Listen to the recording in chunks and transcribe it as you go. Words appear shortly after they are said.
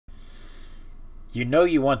You know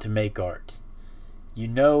you want to make art. You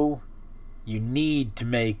know you need to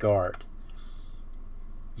make art.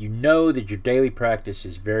 You know that your daily practice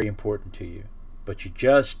is very important to you, but you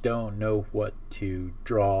just don't know what to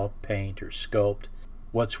draw, paint, or sculpt.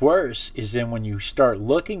 What's worse is then when you start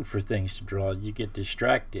looking for things to draw, you get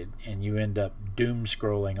distracted and you end up doom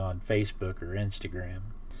scrolling on Facebook or Instagram.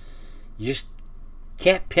 You just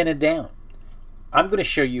can't pin it down. I'm going to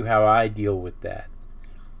show you how I deal with that.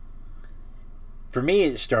 For me,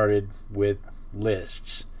 it started with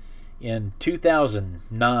lists. In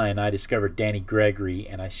 2009, I discovered Danny Gregory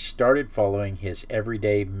and I started following his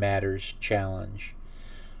Everyday Matters challenge,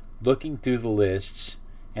 looking through the lists,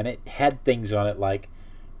 and it had things on it like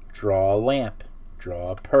draw a lamp,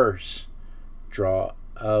 draw a purse, draw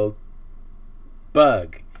a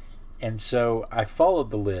bug. And so I followed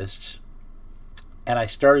the lists, and I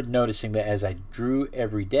started noticing that as I drew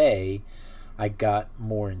every day, I got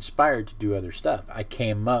more inspired to do other stuff. I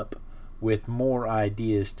came up with more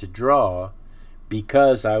ideas to draw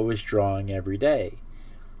because I was drawing every day.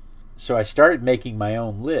 So I started making my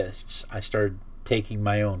own lists. I started taking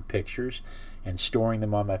my own pictures and storing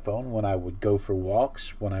them on my phone when I would go for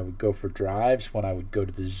walks, when I would go for drives, when I would go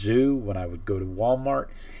to the zoo, when I would go to Walmart.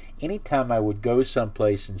 Anytime I would go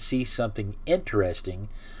someplace and see something interesting,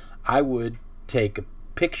 I would take a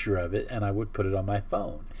picture of it and I would put it on my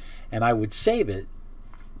phone. And I would save it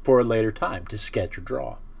for a later time to sketch or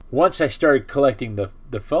draw. Once I started collecting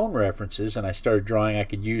the phone references and I started drawing, I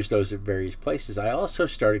could use those at various places. I also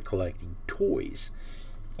started collecting toys.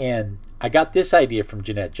 And I got this idea from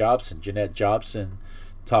Jeanette Jobson. Jeanette Jobson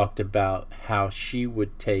talked about how she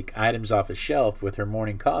would take items off a shelf with her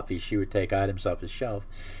morning coffee. She would take items off a shelf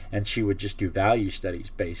and she would just do value studies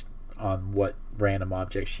based on what random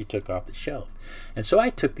objects she took off the shelf. And so I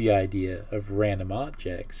took the idea of random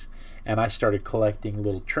objects and I started collecting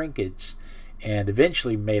little trinkets and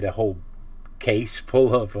eventually made a whole case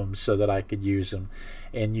full of them so that I could use them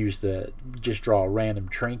and just draw a random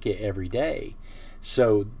trinket every day.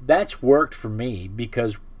 So that's worked for me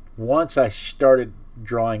because once I started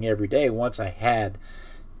drawing every day, once I had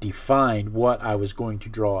defined what I was going to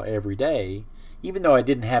draw every day, even though I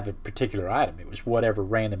didn't have a particular item, it was whatever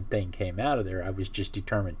random thing came out of there, I was just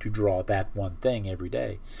determined to draw that one thing every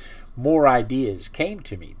day. More ideas came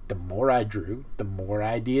to me. The more I drew, the more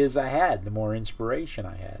ideas I had, the more inspiration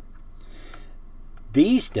I had.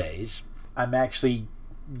 These days, I'm actually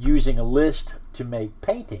using a list to make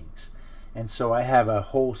paintings. And so I have a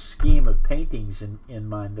whole scheme of paintings in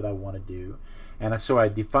mind that I want to do. And so I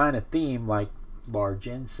define a theme like large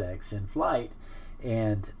insects in flight.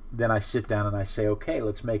 And then I sit down and I say, okay,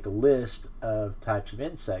 let's make a list of types of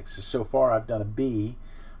insects. So far I've done a bee,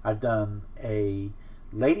 I've done a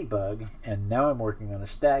ladybug, and now I'm working on a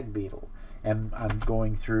stag beetle. And I'm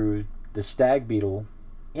going through the stag beetle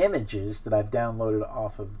images that I've downloaded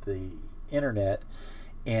off of the internet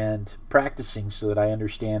and practicing so that I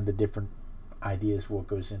understand the different ideas what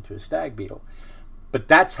goes into a stag beetle. But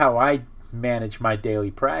that's how I manage my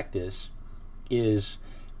daily practice, is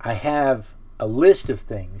I have a list of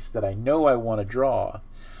things that I know I want to draw.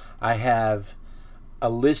 I have a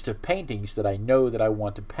list of paintings that I know that I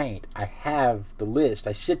want to paint. I have the list.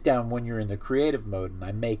 I sit down when you're in the creative mode and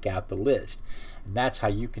I make out the list. And that's how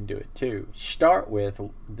you can do it too. Start with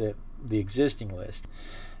the existing list.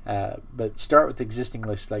 But start with the existing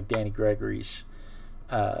list like Danny Gregory's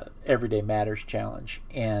Everyday Matters challenge,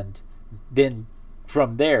 and then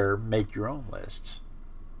from there make your own lists.